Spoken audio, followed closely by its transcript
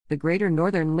The Greater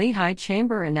Northern Lehigh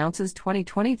Chamber announces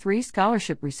 2023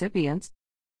 scholarship recipients.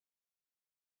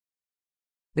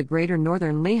 The Greater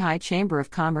Northern Lehigh Chamber of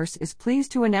Commerce is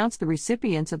pleased to announce the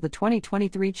recipients of the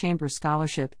 2023 Chamber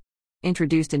Scholarship.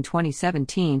 Introduced in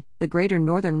 2017, the Greater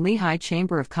Northern Lehigh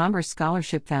Chamber of Commerce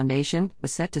Scholarship Foundation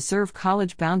was set to serve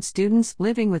college-bound students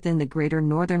living within the Greater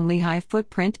Northern Lehigh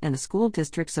footprint and the school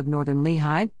districts of Northern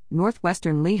Lehigh,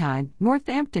 Northwestern Lehigh,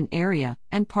 Northampton area,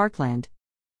 and Parkland.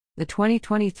 The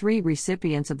 2023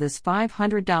 recipients of this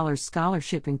 $500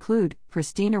 scholarship include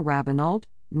Christina Rabinold,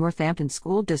 Northampton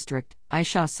School District,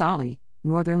 Aisha Sali,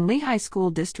 Northern Lehigh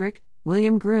School District,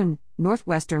 William Grun,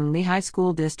 Northwestern Lehigh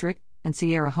School District, and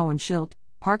Sierra Hohenschild,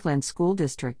 Parkland School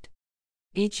District.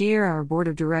 Each year our Board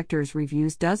of Directors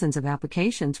reviews dozens of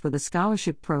applications for the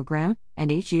scholarship program,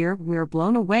 and each year we are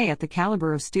blown away at the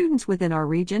caliber of students within our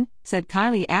region, said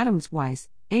Kylie Adams-Weiss,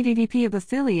 AVP of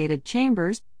Affiliated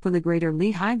Chambers, for the Greater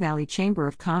Lehigh Valley Chamber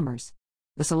of Commerce.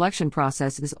 The selection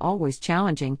process is always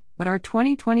challenging, but our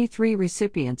 2023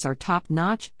 recipients are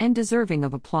top-notch and deserving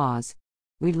of applause.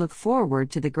 We look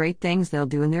forward to the great things they'll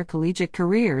do in their collegiate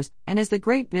careers, and as the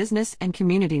great business and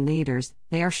community leaders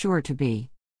they are sure to be.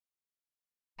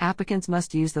 Applicants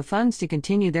must use the funds to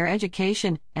continue their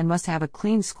education and must have a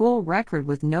clean school record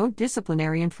with no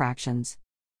disciplinary infractions.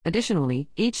 Additionally,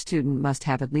 each student must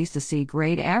have at least a C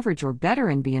grade average or better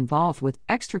and be involved with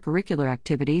extracurricular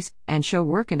activities and show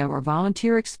work and/or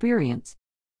volunteer experience.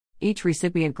 Each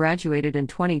recipient graduated in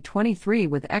 2023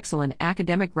 with excellent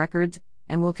academic records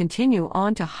and will continue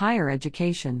on to higher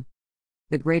education.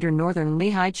 The Greater Northern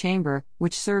Lehigh Chamber,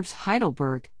 which serves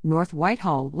Heidelberg, North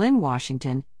Whitehall, Lynn,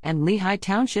 Washington, and Lehigh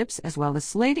Townships as well as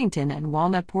Slatington and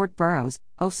Walnutport boroughs,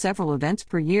 hosts several events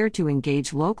per year to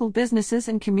engage local businesses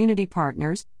and community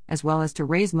partners, as well as to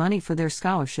raise money for their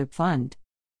scholarship fund.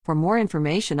 For more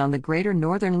information on the Greater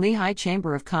Northern Lehigh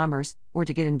Chamber of Commerce, or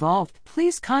to get involved,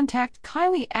 please contact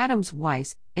Kylie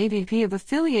Adams-Weiss, AVP of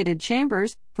Affiliated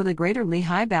Chambers, for the Greater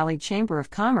Lehigh Valley Chamber of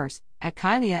Commerce, at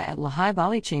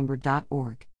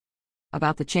kylia@lehighvalleychamber.org.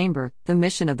 About the Chamber, the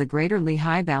mission of the Greater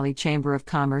Lehigh Valley Chamber of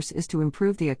Commerce is to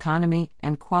improve the economy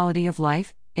and quality of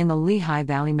life in the Lehigh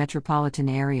Valley metropolitan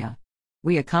area.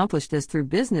 We accomplish this through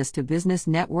business-to-business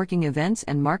networking events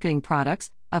and marketing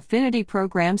products, affinity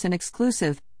programs and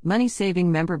exclusive,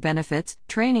 money-saving member benefits,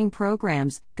 training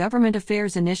programs, government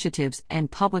affairs initiatives, and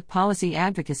public policy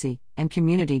advocacy and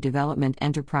community development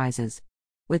enterprises.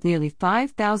 With nearly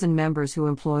 5,000 members who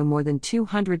employ more than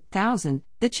 200,000,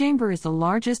 the Chamber is the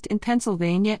largest in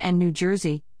Pennsylvania and New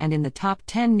Jersey, and in the top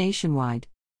 10 nationwide.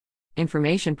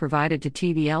 Information provided to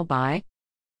TVL by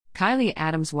Kylie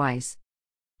Adams-Weiss,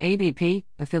 AVP,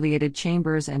 Affiliated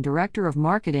Chambers and Director of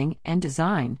Marketing and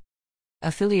Design.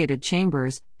 Affiliated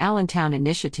Chambers, Allentown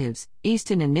Initiatives,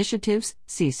 Easton Initiatives,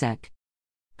 CSEC.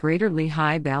 Greater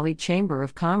Lehigh Valley Chamber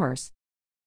of Commerce.